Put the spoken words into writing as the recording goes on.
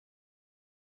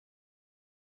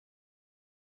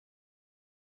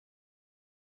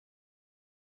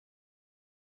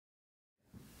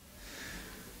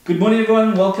Good morning,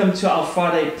 everyone. Welcome to our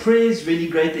Friday prayers. Really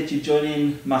great that you're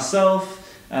joining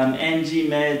myself, Angie,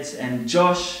 Mads, and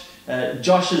Josh.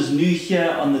 Josh is new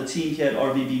here on the team here at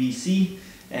RVBBC,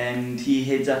 and he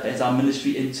heads up as our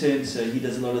ministry intern, so he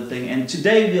does a lot of things. And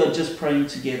today we are just praying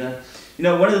together. You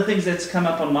know, one of the things that's come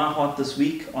up on my heart this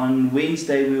week, on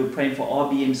Wednesday we were praying for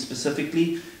RBM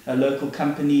specifically, a local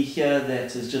company here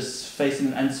that is just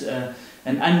facing an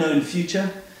unknown future.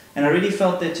 And I really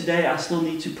felt that today I still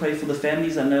need to pray for the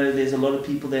families. I know there's a lot of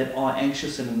people that are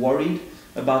anxious and worried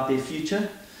about their future,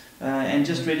 and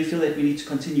just really feel that we need to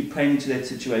continue praying into that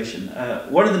situation.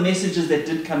 One of the messages that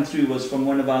did come through was from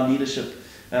one of our leadership,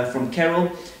 from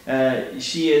Carol.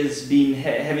 She has been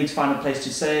having to find a place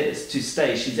to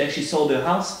stay. She's actually sold her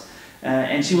house,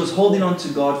 and she was holding on to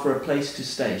God for a place to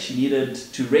stay. She needed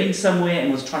to rent somewhere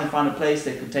and was trying to find a place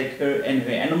that could take her and her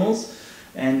animals.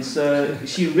 And so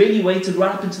she really waited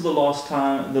right up until the last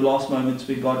moment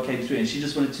where God came through, and she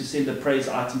just wanted to send a praise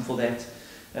item for that.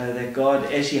 That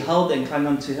God, as she held and clung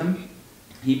on to Him,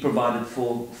 He provided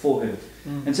for her.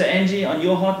 And so, Angie, on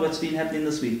your heart, what's been happening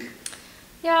this week?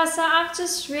 Yeah, so I've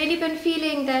just really been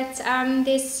feeling that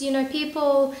there's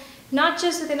people, not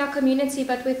just within our community,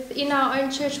 but within our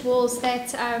own church walls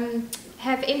that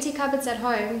have empty cupboards at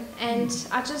home, and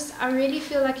I really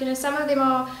feel like some of them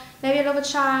are maybe a little bit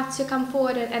shy to come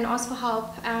forward and ask for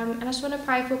help, and I just want to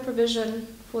pray for provision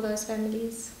for those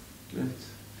families. Good.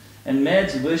 And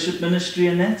Mads, worship ministry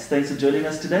and that, thanks for joining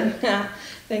us today.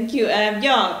 Thank you.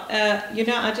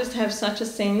 I just have such a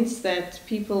sense that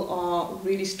people are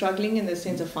really struggling in the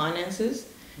sense of finances.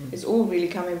 It's all really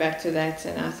coming back to that,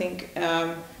 and I think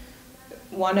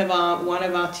one of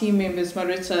our team members,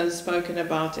 Maritza, has spoken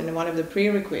about in one of the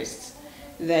prayer requests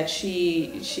that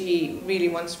she really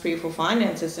wants prayer for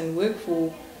finances and work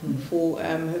for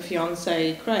her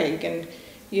fiance Craig, and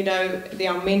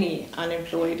there are many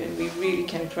unemployed, and we really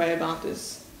can pray about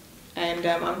this. And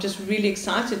I'm just really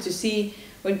excited to see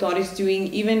what God is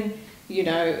doing. Even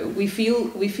we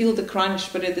feel the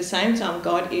crunch, but at the same time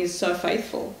God is so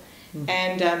faithful.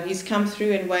 And He's come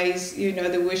through in ways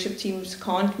the worship teams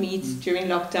can't meet during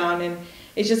lockdown, and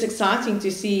it's just exciting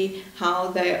to see how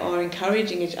they are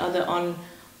encouraging each other on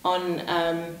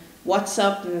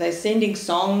WhatsApp, and they're sending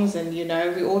songs, and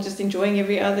we're all just enjoying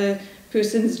every other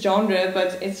person's genre,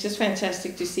 but it's just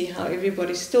fantastic to see how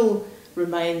everybody still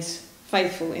remains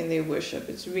faithful in their worship.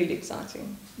 It's really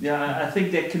exciting. Yeah, I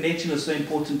think that connection is so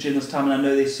important during this time, and I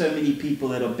know there's so many people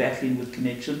that are battling with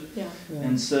connection. Yeah.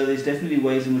 And so there's definitely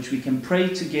ways in which we can pray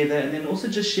together, and then also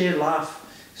just share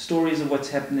life stories of what's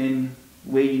happening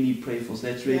where you need prayer for. So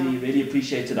that's really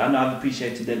appreciated. I know I've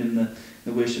appreciated that in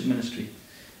the worship ministry.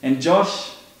 And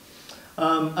Josh?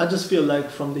 I just feel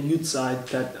like from the youth side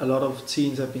that a lot of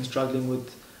teens have been struggling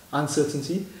with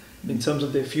uncertainty in terms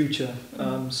of their future.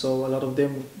 So a lot of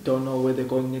them don't know where they're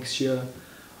going next year.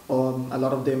 A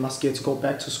lot of them are scared to go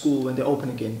back to school when they open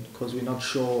again, because we're not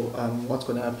sure what's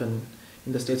going to happen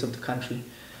in the states of the country.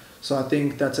 So I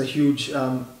think that's a huge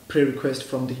prayer request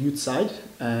from the youth side,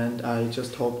 and I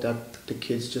just hope that the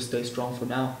kids just stay strong for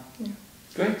now. Yeah.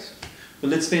 Great. Well,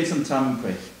 let's spend some time in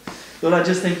prayer. Lord, I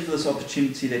just thank you for this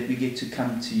opportunity that we get to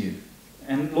come to you.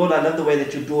 And Lord, I love the way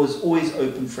that your door is always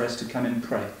open for us to come and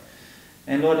pray.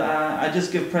 And Lord, I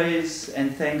just give praise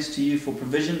and thanks to you for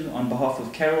provision on behalf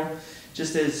of Carol.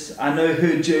 Just as I know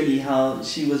her journey, how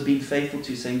she was being faithful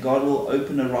to saying God will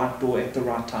open the right door at the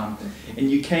right time.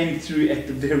 And you came through at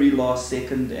the very last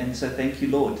second. And so thank you,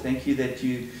 Lord. Thank you that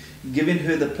you've given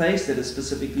her the place that is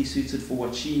specifically suited for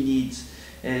what she needs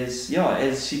as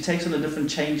she takes on a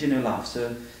different change in her life.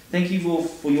 So thank you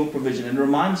for your provision. And it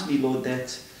reminds me, Lord,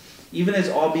 that even as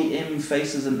RBM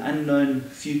faces an unknown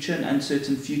future, an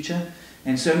uncertain future,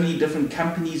 and so many different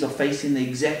companies are facing the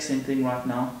exact same thing right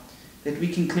now, that we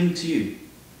can cling to you.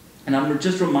 And I'm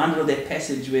just reminded of that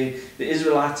passage where the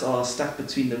Israelites are stuck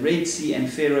between the Red Sea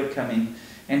and Pharaoh coming,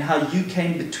 and how you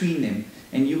came between them,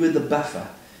 and you were the buffer,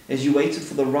 as you waited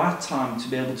for the right time to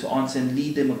be able to answer and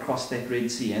lead them across that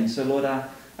Red Sea. And so, Lord, I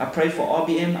pray for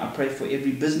RBM, I pray for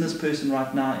every business person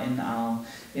right now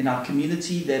in our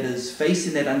community that is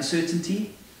facing that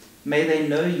uncertainty. May they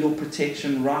know your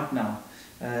protection right now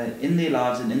in their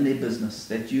lives and in their business,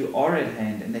 that you are at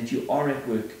hand and that you are at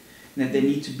work, and that they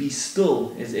need to be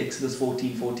still, as Exodus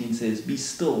 14:14 says, be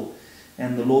still,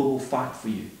 and the Lord will fight for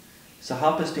you. So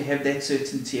help us to have that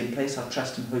certainty and place our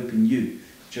trust and hope in you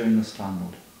during this time,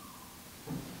 Lord.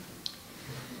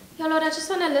 Yeah, Lord, I just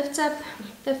want to lift up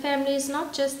the families,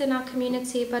 not just in our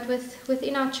community, but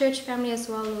within our church family as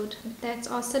well, Lord, that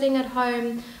are sitting at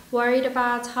home, worried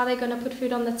about how they're going to put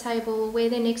food on the table, where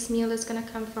their next meal is going to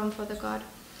come from, Father God.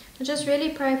 I just really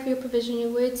pray for your provision.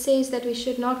 Your word says that we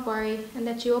should not worry and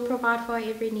that you will provide for our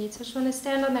every need. So I just want to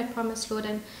stand on that promise, Lord,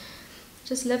 and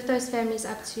just lift those families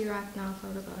up to you right now,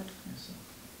 Father God. Yes,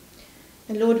 Lord.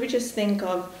 And Lord, we just think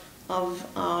of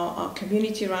our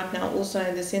community right now also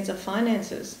in the sense of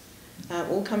finances.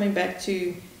 All coming back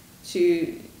to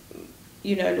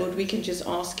Lord, we can just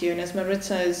ask you. And as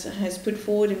Maritza has put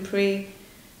forward in prayer,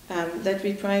 that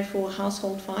we pray for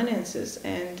household finances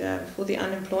and for the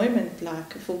unemployment,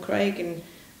 like for Craig and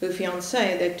her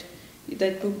fiancé,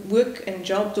 that work and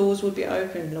job doors would be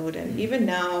open, Lord. And even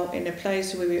now, in a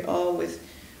place where we are with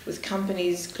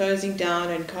companies closing down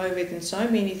and COVID and so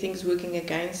many things working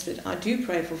against it, I do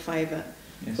pray for favour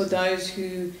for those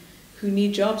who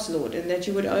need jobs, Lord, and that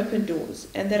you would open doors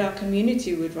and that our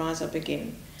community would rise up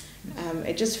again.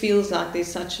 It just feels like there's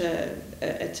such a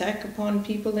attack upon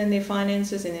people in their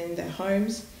finances and in their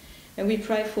homes, and we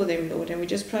pray for them, Lord, and we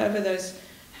just pray over those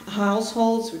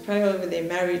households, we pray over their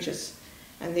marriages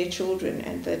and their children,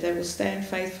 and that they will stand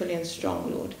faithfully and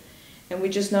strong, Lord. And we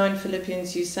just know in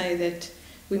Philippians you say that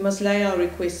we must lay our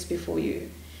requests before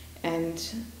you, and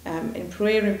in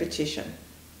prayer and petition,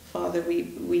 Father,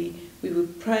 we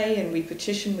would pray and we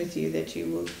petition with you that you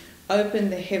will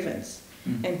open the heavens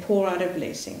and pour out a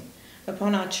blessing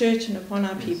upon our church and upon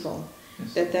our people,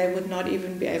 that they would not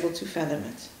even be able to fathom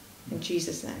it. In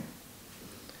Jesus' name.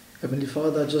 Heavenly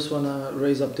Father, I just want to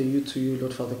raise up the youth to you,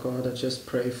 Lord Father God. I just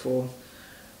pray for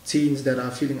teens that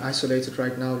are feeling isolated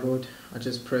right now, Lord. I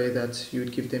just pray that you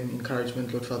would give them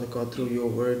encouragement, Lord Father God, through your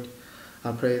word.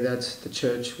 I pray that the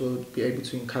church will be able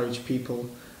to encourage people,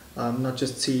 not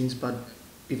just teens, but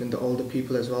even the older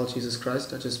people as well, Jesus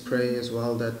Christ. I just pray as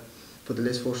well that for the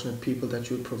less fortunate people, that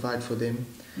you would provide for them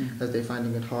as they're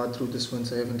finding it hard through this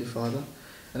winter, Heavenly Father.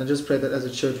 And I just pray that as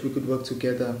a church we could work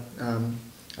together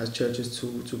as churches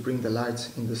to bring the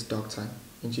light in this dark time.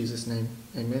 In Jesus' name,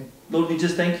 amen. Lord, we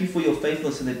just thank you for your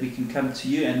faithfulness and that we can come to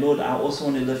you. And Lord, I also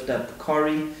want to lift up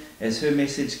Corrie as her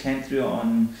message came through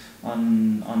on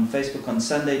Facebook on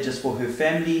Sunday, just for her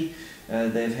family.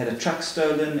 They've had a truck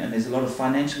stolen and there's a lot of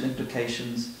financial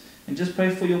implications. And just pray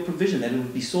for your provision, that it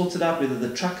would be sorted out, whether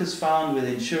the truck is found, whether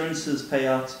insurances pay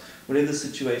out, whatever the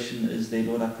situation is there,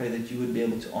 Lord, I pray that you would be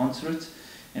able to answer it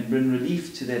and bring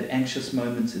relief to that anxious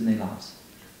moment in their lives.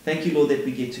 Thank you, Lord, that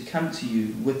we get to come to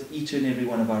you with each and every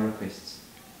one of our requests.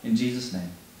 In Jesus' name,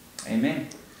 amen.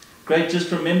 Great,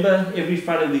 just remember, every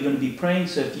Friday we're going to be praying,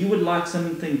 so if you would like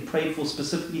something prayed for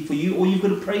specifically for you, or you've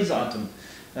got a praise item,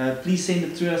 please send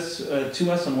it to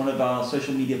us on one of our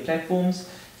social media platforms.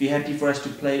 If you're happy for us to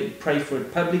pray for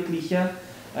it publicly here.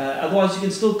 Otherwise, you can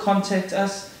still contact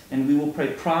us and we will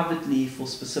pray privately for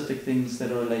specific things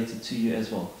that are related to you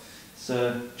as well.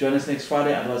 So join us next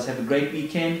Friday. Otherwise, have a great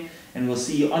weekend and we'll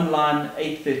see you online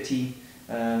 8:30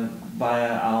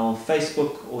 via our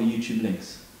Facebook or YouTube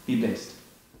links. Be blessed.